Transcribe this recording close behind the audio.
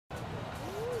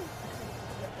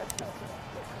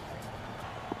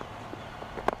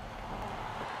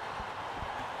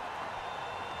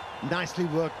nicely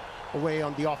worked away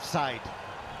on the offside.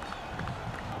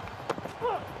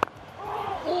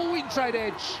 Oh, inside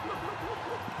edge.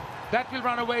 That will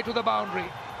run away to the boundary.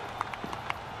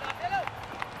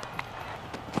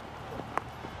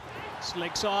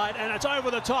 Slick side, and it's over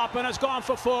the top, and it's gone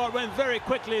for 4. It went very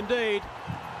quickly indeed.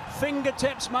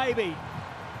 Fingertips maybe.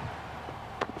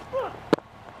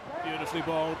 Beautifully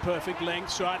bowled, perfect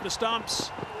length, right at the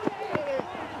stumps.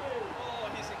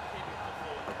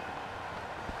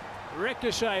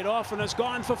 Ricocheted off, and it's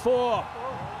gone for 4.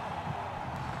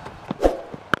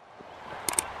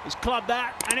 He's clubbed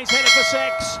that, and he's headed for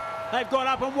 6. They've got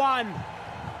up and won.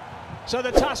 So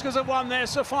the Tuskers have won their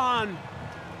Safan.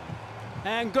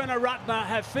 And Gunaratne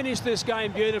have finished this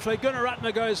game beautifully.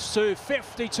 Gunaratne goes to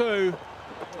 52.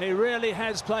 He really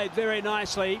has played very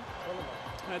nicely.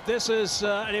 This is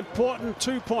an important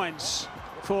 2 points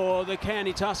for the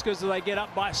Kandy Tuskers as they get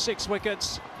up by 6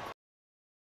 wickets.